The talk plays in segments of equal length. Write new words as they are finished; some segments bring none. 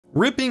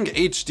Ripping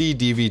HD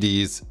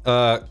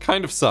DVDs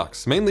kind of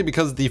sucks, mainly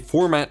because the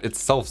format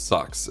itself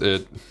sucks.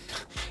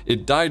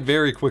 It died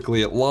very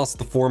quickly. It lost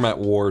the format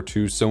war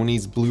to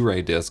Sony's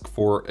Blu-ray disc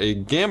for a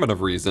gamut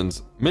of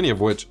reasons, many of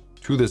which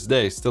to this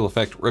day still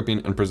affect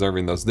ripping and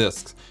preserving those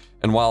discs.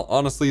 And while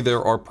honestly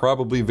there are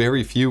probably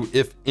very few,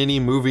 if any,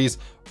 movies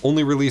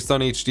only released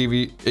on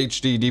HD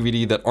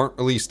DVD that aren't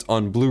released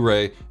on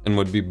Blu-ray and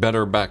would be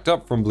better backed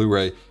up from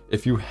Blu-ray,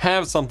 if you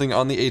have something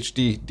on the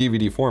HD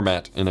DVD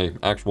format in an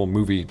actual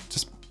movie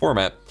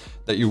format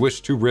that you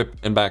wish to rip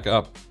and back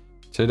up,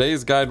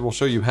 today's guide will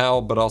show you how,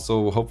 but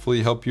also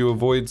hopefully help you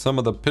avoid some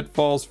of the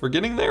pitfalls for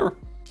getting there.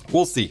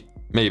 We'll see.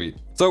 Maybe.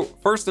 So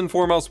first and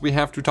foremost, we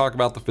have to talk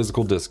about the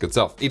physical disc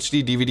itself.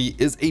 HD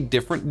DVD is a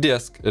different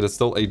disc. It is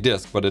still a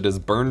disc, but it is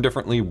burned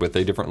differently with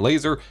a different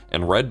laser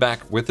and read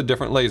back with a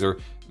different laser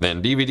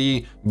than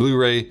DVD,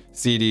 Blu-ray,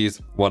 CDs,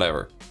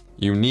 whatever.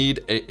 You need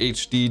a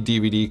HD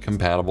DVD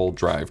compatible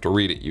drive to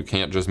read it. You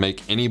can't just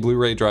make any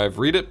Blu-ray drive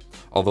read it,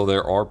 although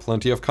there are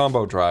plenty of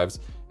combo drives,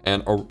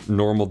 and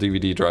normal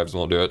DVD drives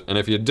won't do it. And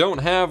if you don't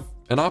have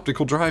an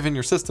optical drive in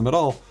your system at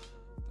all,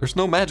 there's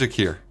no magic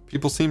here.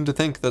 People seem to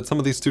think that some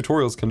of these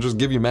tutorials can just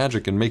give you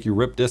magic and make you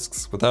rip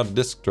discs without a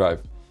disk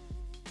drive.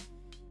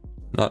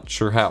 Not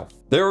sure how.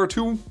 There are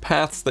two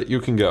paths that you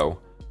can go,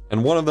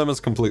 and one of them is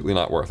completely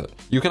not worth it.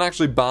 You can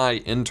actually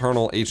buy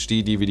internal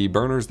HD DVD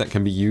burners that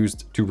can be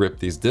used to rip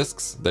these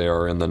discs. They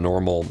are in the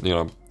normal,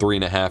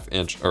 3.5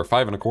 inch or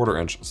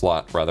 5.25 inch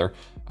slot rather,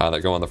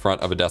 that go on the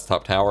front of a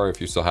desktop tower if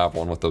you still have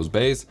one with those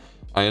bays.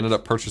 I ended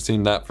up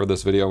purchasing that for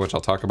this video, which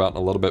I'll talk about in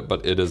a little bit,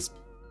 but it is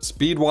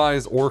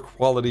speed-wise or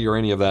quality or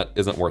any of that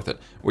isn't worth it.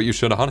 What you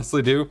should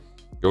honestly do,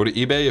 go to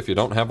eBay if you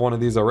don't have one of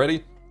these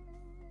already,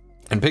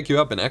 and pick you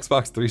up an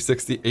Xbox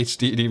 360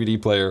 HD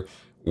DVD player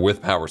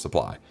with power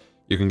supply.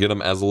 You can get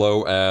them as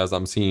low as,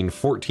 I'm seeing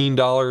 $14,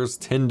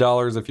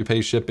 $10 if you pay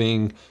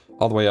shipping,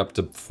 all the way up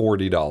to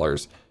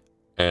 $40.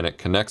 And it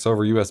connects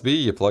over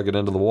USB, you plug it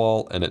into the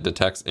wall, and it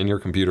detects in your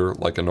computer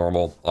like a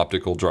normal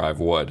optical drive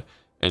would,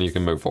 and you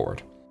can move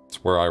forward.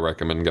 It's where I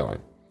recommend going.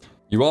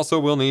 You also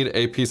will need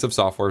a piece of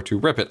software to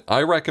rip it.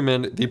 I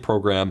recommend the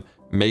program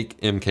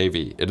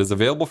MakeMKV. It is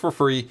available for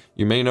free.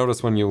 You may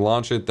notice when you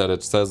launch it that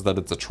it says that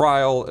it's a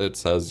trial. It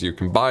says you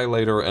can buy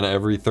later, and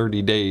every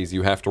 30 days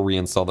you have to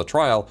reinstall the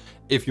trial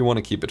if you want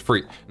to keep it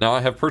free. Now, I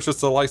have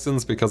purchased a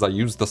license because I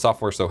use the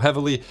software so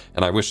heavily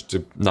and I wish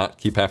to not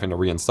keep having to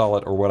reinstall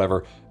it or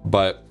whatever,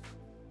 but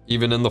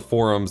even in the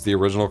forums, the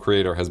original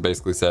creator has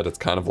basically said it's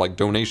kind of like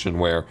donation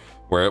where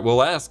it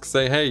will ask,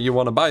 say, hey, you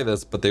want to buy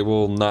this, but they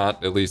will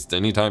not, at least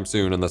anytime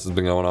soon, and this has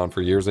been going on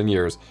for years and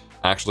years,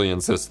 actually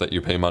insist that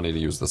you pay money to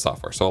use the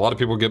software. So a lot of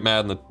people get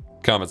mad in the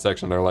comment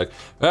section. They're like,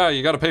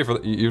 you got to pay for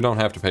it. You don't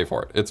have to pay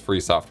for it. It's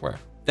free software.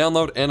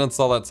 Download and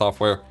install that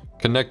software,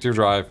 connect your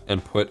drive,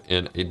 and put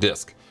in a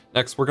disk.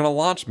 Next, we're going to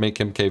launch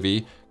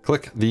MakeMKV.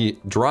 Click the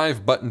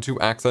drive button to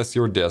access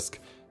your disk,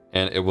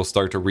 and it will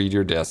start to read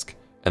your disk,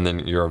 and then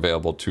you're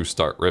available to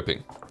start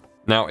ripping.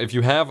 Now, if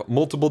you have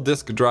multiple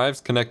disk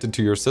drives connected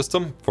to your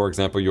system, for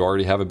example, you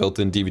already have a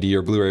built-in DVD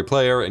or Blu-ray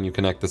player and you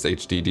connect this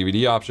HD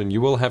DVD option,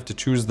 you will have to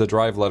choose the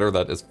drive letter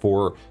that is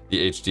for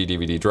the HD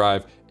DVD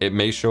drive. It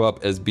may show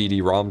up as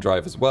BD-ROM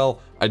drive as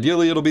well.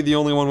 Ideally, it'll be the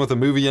only one with a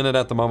movie in it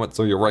at the moment,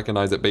 so you'll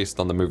recognize it based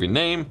on the movie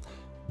name,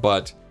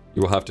 but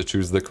you will have to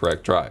choose the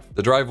correct drive.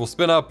 The drive will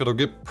spin up, it'll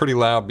get pretty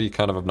loud, be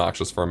kind of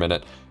obnoxious for a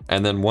minute,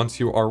 and then once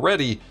you are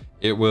ready,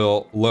 it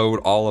will load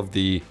all of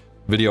the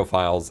video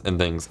files and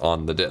things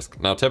on the disc.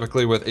 Now,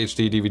 typically with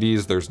HD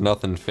DVDs, there's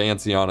nothing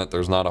fancy on it.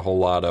 There's not a whole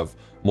lot of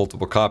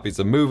multiple copies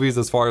of movies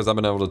as far as I've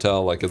been able to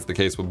tell, like it's the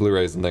case with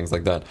Blu-rays and things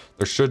like that.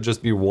 There should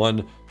just be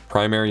one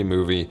primary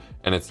movie,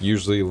 and it's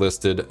usually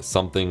listed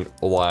something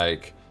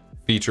like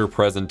feature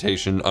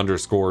presentation _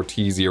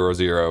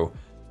 T00,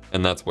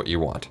 and that's what you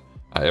want.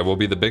 It will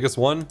be the biggest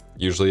one,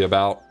 usually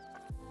about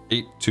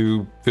 8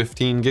 to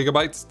 15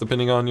 gigabytes,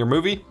 depending on your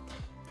movie.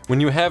 When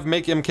you have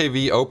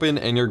MakeMKV open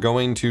and you're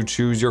going to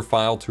choose your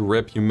file to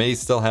rip, you may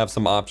still have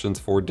some options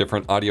for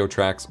different audio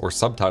tracks or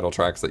subtitle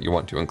tracks that you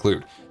want to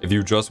include. If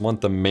you just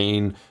want the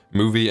main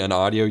movie and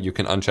audio, you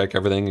can uncheck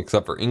everything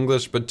except for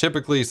English, but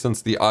typically,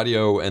 since the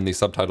audio and the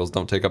subtitles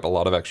don't take up a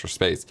lot of extra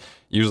space,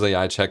 usually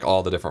I check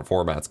all the different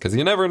formats, because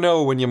you never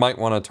know when you might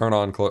want to turn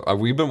on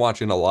we've been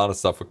watching a lot of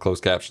stuff with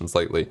closed captions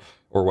lately,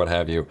 or what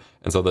have you,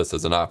 and so this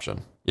is an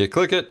option. You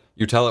click it,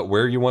 you tell it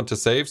where you want to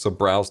save, so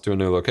browse to a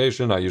new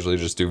location. I usually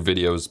just do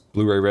videos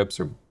Blu-ray rips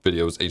or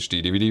videos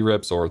HD DVD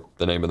rips or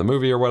the name of the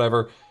movie or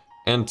whatever,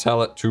 and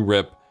tell it to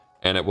rip,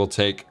 and it will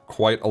take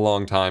quite a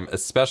long time,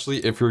 especially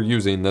if you're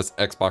using this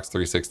Xbox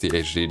 360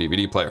 HD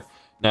DVD player.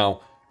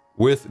 Now,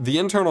 with the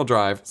internal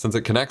drive, since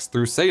it connects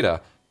through SATA,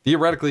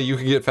 theoretically you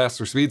can get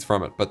faster speeds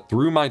from it, but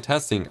through my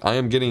testing, I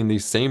am getting the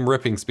same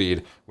ripping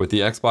speed with the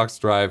Xbox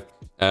drive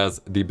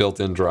as the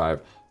built-in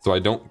drive, so I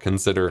don't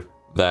consider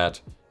that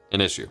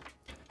an issue.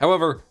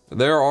 However,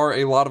 there are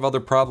a lot of other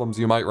problems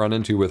you might run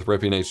into with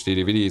ripping HD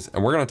DVDs,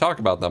 and we're going to talk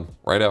about them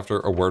right after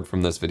a word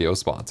from this video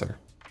sponsor.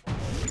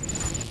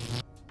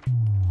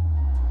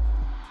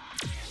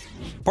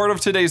 Part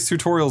of today's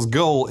tutorial's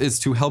goal is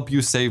to help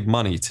you save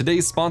money.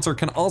 Today's sponsor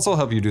can also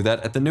help you do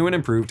that at the new and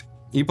improved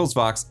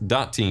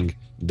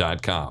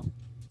EposVox.ting.com.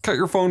 Cut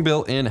your phone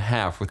bill in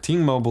half with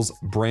Ting Mobile's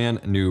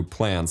brand new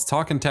plans.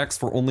 Talk and text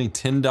for only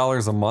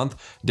 $10 a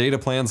month. Data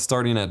plans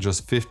starting at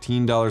just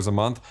 $15 a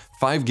month.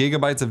 5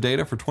 gigabytes of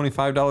data for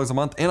 $25 a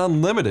month, and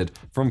unlimited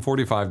from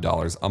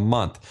 $45 a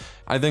month.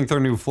 I think their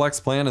new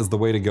Flex plan is the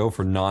way to go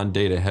for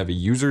non-data heavy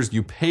users.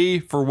 You pay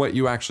for what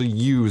you actually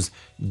use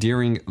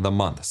during the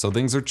month. So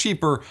things are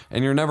cheaper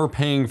and you're never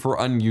paying for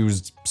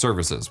unused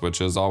services, which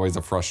is always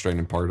a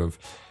frustrating part of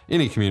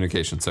any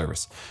communication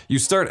service. You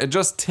start at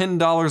just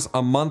 $10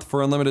 a month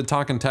for unlimited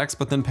talk and text,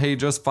 but then pay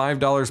just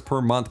 $5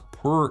 per month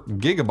per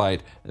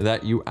gigabyte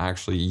that you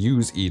actually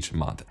use each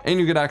month. And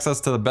you get access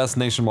to the best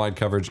nationwide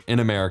coverage in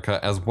America,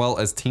 as well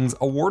as Ting's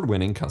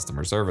award-winning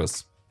customer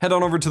service. Head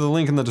on over to the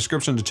link in the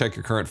description to check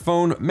your current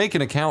phone, make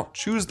an account,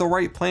 choose the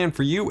right plan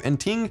for you, and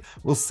Ting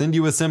will send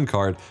you a SIM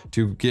card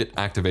to get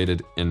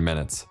activated in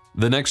minutes.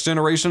 The next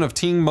generation of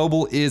Ting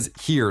Mobile is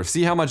here.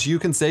 See how much you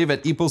can save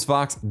at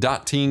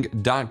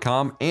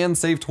EposVox.ting.com and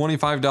save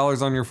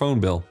 $25 on your phone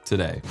bill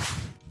today.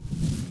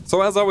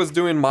 So as I was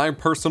doing my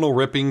personal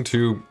ripping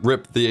to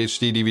rip the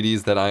HD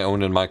DVDs that I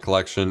own in my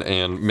collection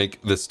and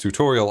make this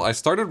tutorial, I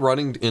started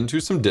running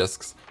into some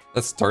discs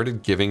that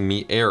started giving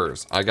me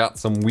errors. I got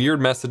some weird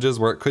messages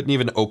where it couldn't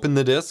even open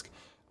the disc,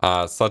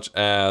 such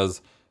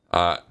as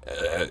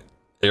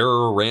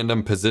error,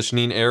 random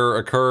positioning error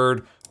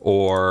occurred,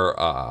 or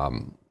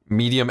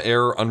medium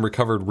error,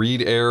 unrecovered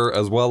read error,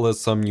 as well as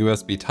some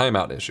USB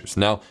timeout issues.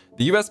 Now,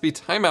 the USB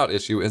timeout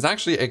issue is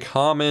actually a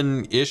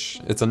common-ish,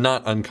 it's a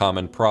not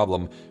uncommon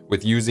problem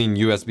with using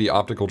USB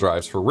optical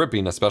drives for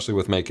ripping, especially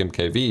with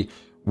MakeMKV,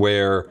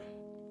 where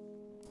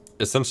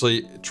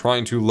essentially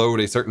trying to load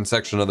a certain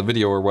section of the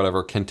video or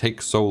whatever can take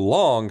so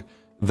long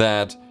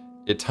that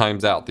it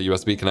times out, the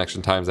USB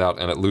connection times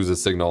out, and it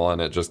loses signal and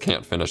it just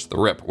can't finish the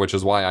rip, which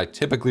is why I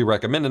typically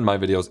recommend in my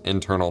videos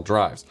internal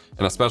drives.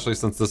 And especially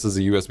since this is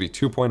a USB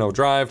 2.0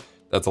 drive,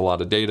 that's a lot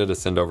of data to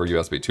send over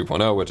USB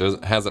 2.0, which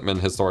hasn't been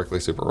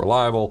historically super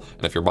reliable.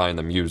 And if you're buying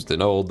them used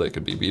and old, they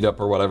could be beat up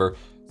or whatever.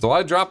 So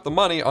I dropped the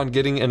money on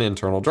getting an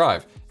internal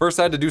drive. First,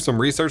 I had to do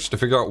some research to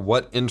figure out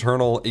what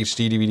internal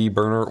HD DVD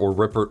burner or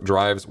ripper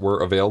drives were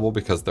available,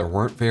 because there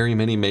weren't very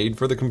many made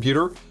for the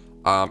computer.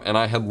 And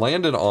I had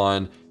landed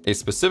on a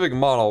specific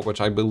model,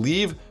 which I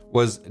believe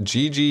was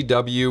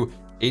GGW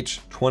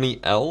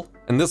H20L.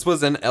 And this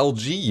was an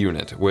LG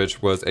unit,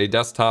 which was a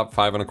desktop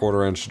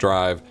 5¼ inch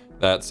drive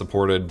that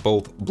supported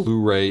both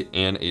Blu-ray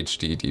and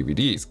HD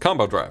DVDs.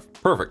 Combo drive,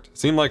 perfect.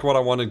 Seemed like what I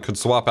wanted. Could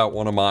swap out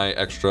one of my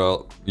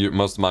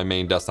most of my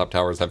main desktop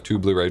towers have 2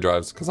 Blu-ray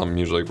drives because I'm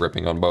usually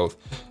ripping on both.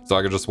 So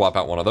I could just swap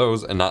out one of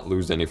those and not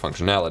lose any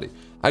functionality.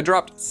 I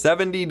dropped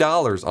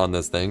 $70 on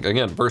this thing,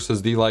 again,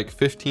 versus the like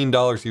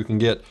 $15 you can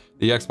get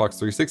the Xbox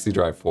 360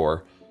 drive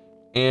for,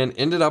 and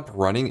ended up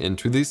running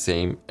into the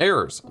same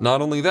errors.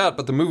 Not only that,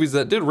 but the movies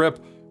that did rip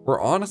were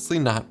honestly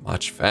not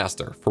much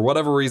faster. For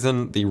whatever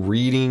reason, the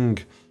reading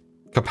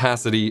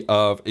capacity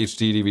of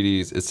HD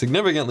DVDs is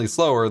significantly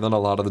slower than a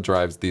lot of the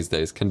drives these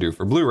days can do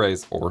for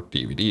Blu-rays or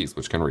DVDs,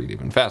 which can read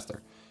even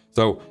faster.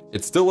 So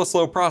it's still a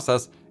slow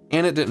process,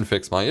 and it didn't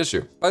fix my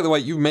issue. By the way,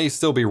 you may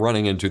still be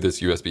running into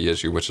this USB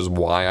issue, which is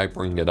why I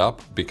bring it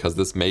up, because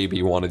this may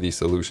be one of the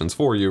solutions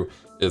for you,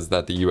 is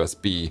that the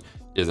USB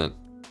isn't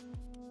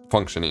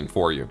functioning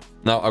for you.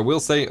 Now, I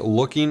will say,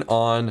 looking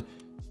on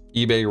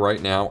eBay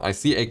right now, I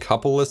see a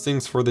couple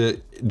listings for the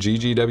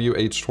GGW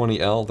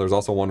H20L. There's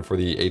also one for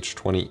the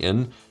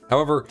H20N.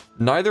 However,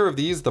 neither of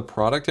these, the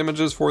product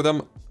images for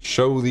them,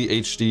 show the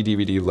HD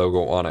DVD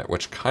logo on it,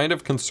 which kind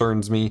of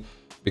concerns me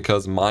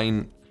because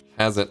mine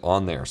has it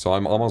on there. So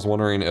I'm almost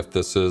wondering if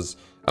this is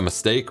a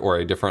mistake or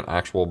a different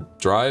actual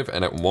drive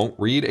and it won't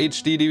read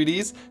HD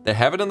DVDs. They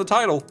have it in the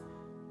title,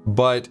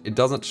 but it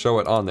doesn't show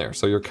it on there.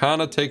 So you're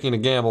kind of taking a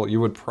gamble. You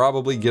would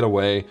probably get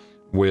away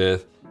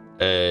with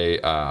a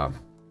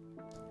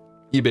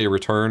eBay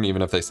return,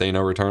 even if they say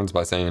no returns,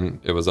 by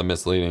saying it was a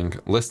misleading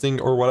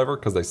listing or whatever,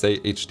 because they say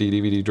HD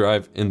DVD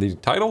drive in the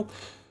title.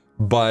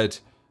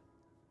 But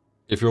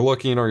if you're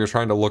looking, or you're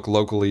trying to look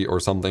locally or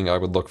something, I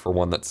would look for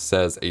one that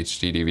says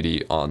HD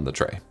DVD on the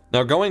tray.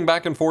 Now, going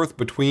back and forth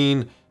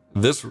between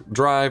this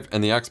drive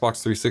and the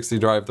Xbox 360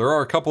 drive, there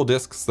are a couple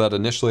discs that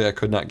initially I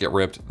could not get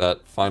ripped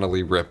that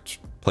finally ripped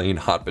plain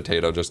hot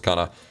potato, just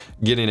kind of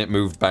getting it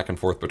moved back and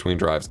forth between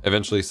drives.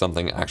 Eventually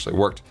something actually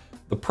worked.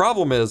 The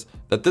problem is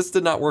that this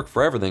did not work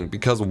for everything,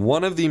 because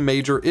one of the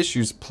major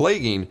issues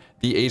plaguing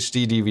the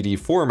HD DVD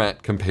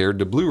format compared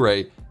to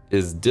Blu-ray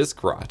is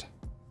disc rot.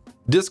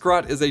 Disc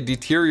rot is a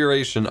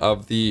deterioration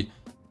of the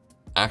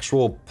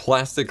actual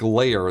plastic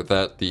layer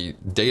that the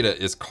data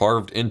is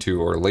carved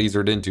into or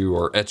lasered into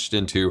or etched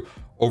into.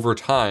 Over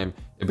time,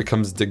 it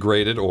becomes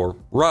degraded or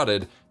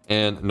rotted,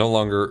 and no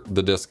longer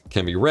the disc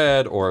can be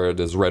read, or it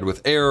is read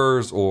with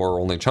errors,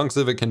 or only chunks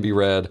of it can be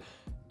read,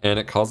 and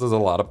it causes a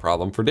lot of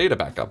problem for data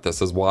backup.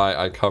 This is why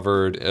I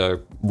covered a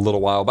little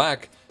while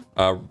back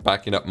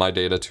backing up my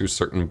data to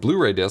certain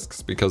Blu-ray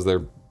discs, because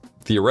they're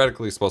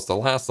theoretically supposed to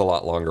last a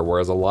lot longer,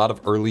 whereas a lot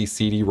of early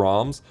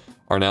CD-ROMs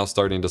are now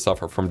starting to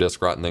suffer from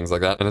disk rot and things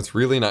like that, and it's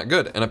really not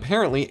good. And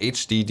apparently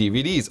HD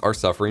DVDs are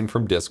suffering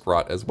from disk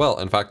rot as well.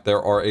 In fact,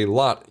 there are a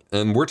lot,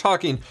 and we're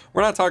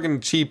not talking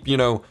cheap, you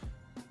know,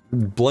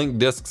 blank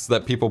discs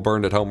that people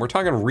burned at home. We're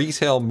talking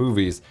retail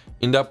movies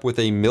end up with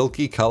a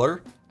milky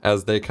color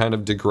as they kind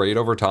of degrade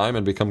over time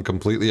and become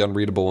completely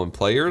unreadable in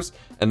players.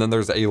 And then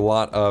there's a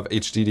lot of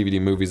HD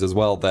DVD movies as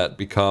well that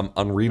become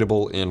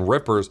unreadable in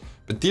rippers,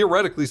 but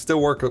theoretically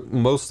still work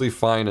mostly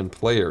fine in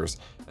players.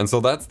 And so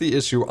that's the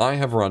issue I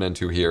have run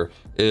into here,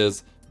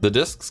 is the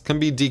discs can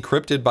be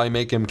decrypted by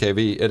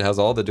MakeMKV. It has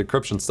all the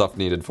decryption stuff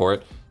needed for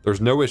it. There's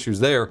no issues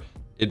there.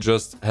 It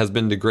just has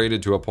been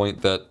degraded to a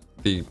point that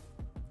the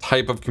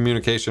type of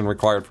communication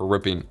required for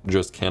ripping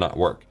just cannot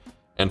work.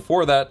 And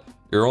for that,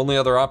 your only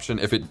other option,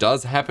 if it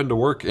does happen to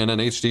work in an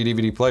HD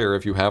DVD player,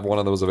 if you have one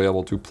of those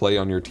available to play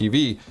on your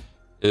TV,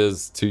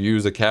 is to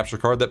use a capture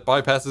card that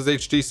bypasses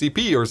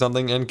HDCP or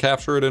something and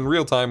capture it in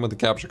real time with the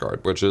capture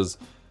card, which is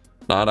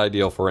not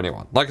ideal for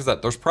anyone. Like I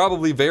said, there's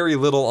probably very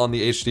little on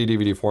the HD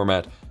DVD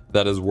format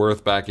that is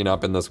worth backing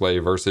up in this way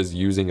versus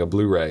using a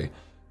Blu-ray,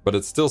 but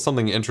it's still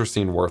something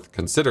interesting worth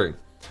considering.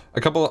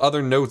 A couple of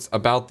other notes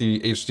about the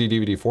HD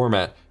DVD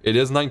format. It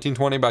is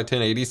 1920 by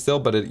 1080 still,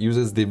 but it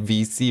uses the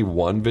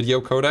VC1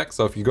 video codec.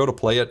 So if you go to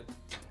play it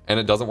and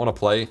it doesn't want to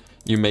play,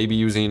 you may be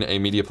using a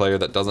media player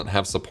that doesn't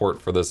have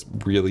support for this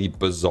really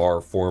bizarre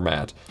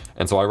format.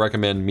 And so I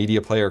recommend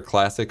Media Player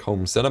Classic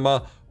Home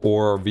Cinema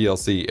or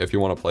VLC if you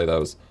want to play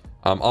those.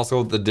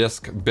 Also, the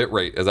disc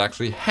bitrate is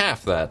actually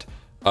half that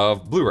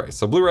of Blu-ray.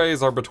 So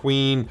Blu-rays are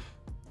between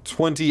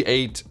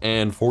 28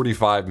 and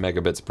 45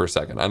 megabits per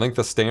second. I think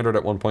the standard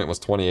at one point was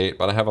 28,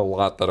 but I have a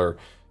lot that are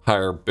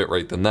higher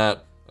bitrate than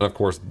that. And of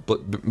course,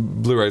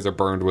 Blu-rays are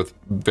burned with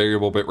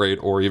variable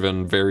bitrate or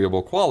even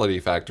variable quality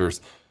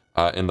factors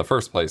in the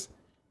first place.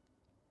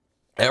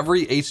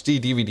 Every HD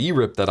DVD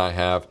rip that I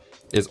have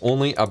is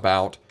only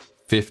about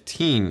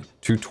 15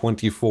 to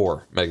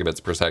 24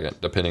 megabits per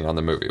second, depending on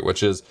the movie,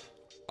 which is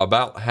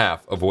about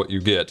half of what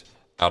you get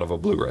out of a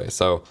Blu-ray.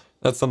 So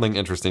that's something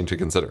interesting to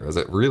consider, as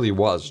it really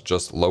was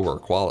just lower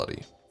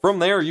quality. From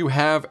there, you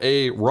have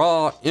a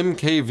raw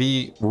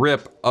MKV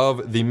rip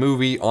of the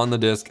movie on the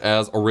disc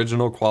as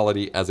original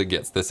quality as it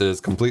gets. This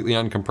is completely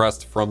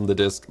uncompressed from the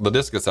disc. The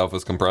disc itself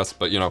is compressed,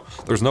 but you know,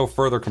 there's no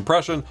further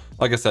compression.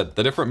 Like I said,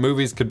 the different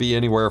movies could be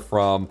anywhere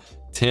from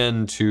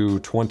 10 to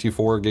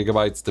 24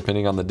 gigabytes,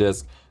 depending on the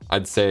disc.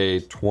 I'd say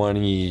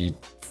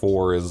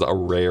 24 is a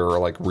rare,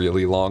 like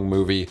really long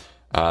movie.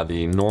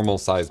 The normal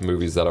size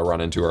movies that I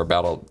run into are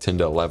about 10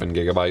 to 11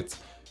 gigabytes.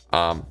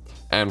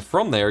 And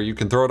from there, you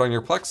can throw it on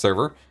your Plex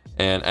server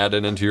and add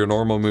it into your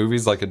normal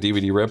movies like a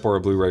DVD rip or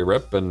a Blu-ray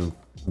rip, and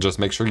just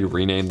make sure you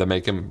rename the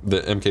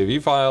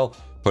MKV file,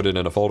 put it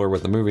in a folder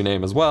with the movie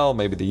name as well,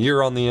 maybe the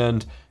year on the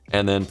end,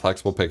 and then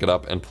Plex will pick it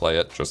up and play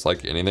it just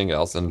like anything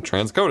else and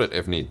transcode it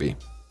if need be.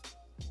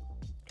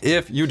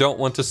 If you don't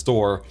want to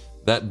store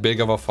that big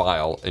of a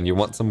file and you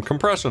want some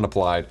compression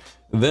applied,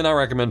 then I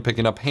recommend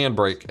picking up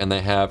Handbrake, and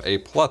they have a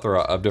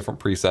plethora of different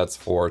presets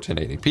for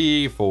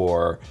 1080p,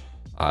 for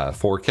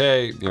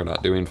 4K. You're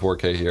not doing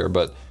 4K here,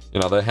 but you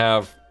know, they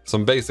have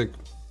some basic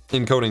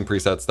encoding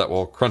presets that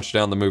will crunch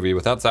down the movie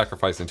without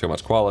sacrificing too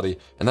much quality,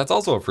 and that's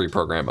also a free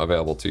program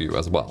available to you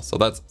as well. So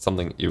that's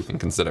something you can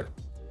consider.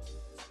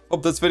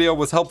 Hope this video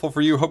was helpful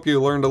for you. Hope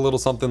you learned a little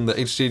something. The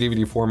HD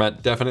DVD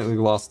format definitely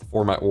lost the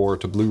format war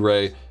to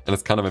Blu-ray, and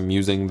it's kind of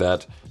amusing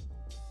that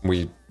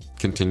we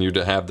continue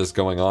to have this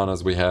going on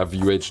as we have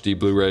UHD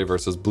Blu-ray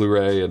versus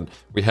Blu-ray, and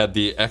we had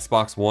the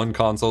Xbox One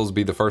consoles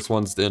be the first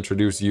ones to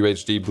introduce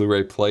UHD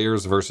Blu-ray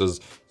players versus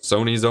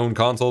Sony's own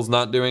consoles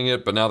not doing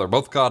it, but now they're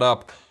both caught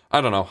up. I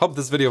don't know. Hope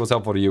this video was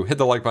helpful to you. Hit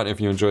the like button if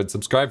you enjoyed.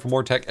 Subscribe for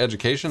more tech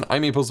education.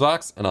 I'm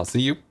EposVox, and I'll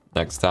see you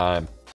next time.